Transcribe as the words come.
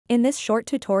In this short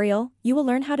tutorial, you will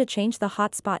learn how to change the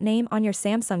hotspot name on your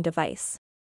Samsung device.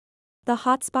 The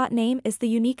hotspot name is the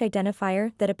unique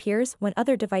identifier that appears when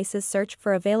other devices search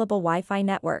for available Wi-Fi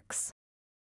networks.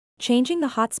 Changing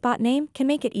the hotspot name can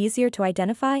make it easier to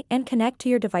identify and connect to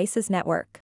your device's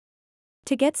network.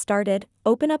 To get started,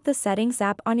 open up the Settings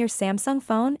app on your Samsung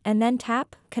phone and then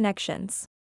tap Connections.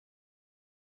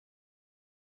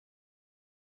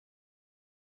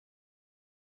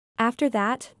 After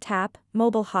that, tap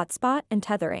Mobile Hotspot and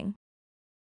Tethering.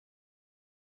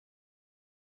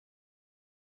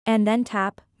 And then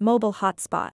tap Mobile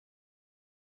Hotspot.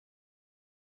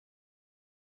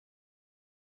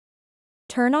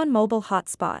 Turn on Mobile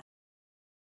Hotspot.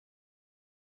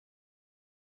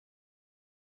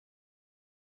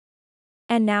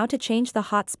 And now to change the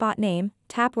hotspot name,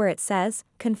 tap where it says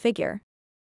Configure.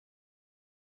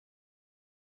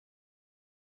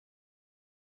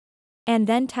 And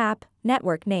then tap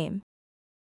Network Name.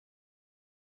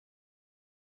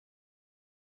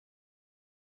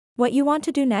 What you want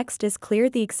to do next is clear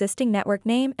the existing network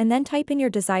name and then type in your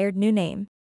desired new name.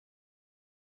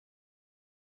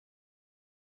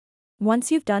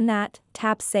 Once you've done that,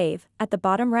 tap Save at the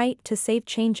bottom right to save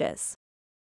changes.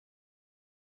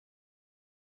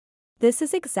 This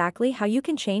is exactly how you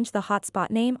can change the hotspot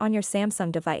name on your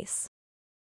Samsung device.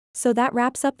 So that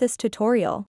wraps up this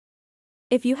tutorial.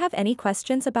 If you have any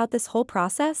questions about this whole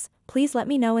process, please let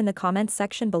me know in the comments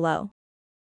section below.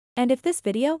 And if this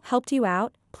video helped you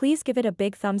out, please give it a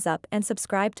big thumbs up and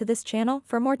subscribe to this channel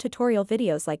for more tutorial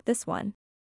videos like this one.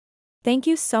 Thank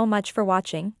you so much for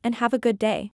watching and have a good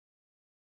day.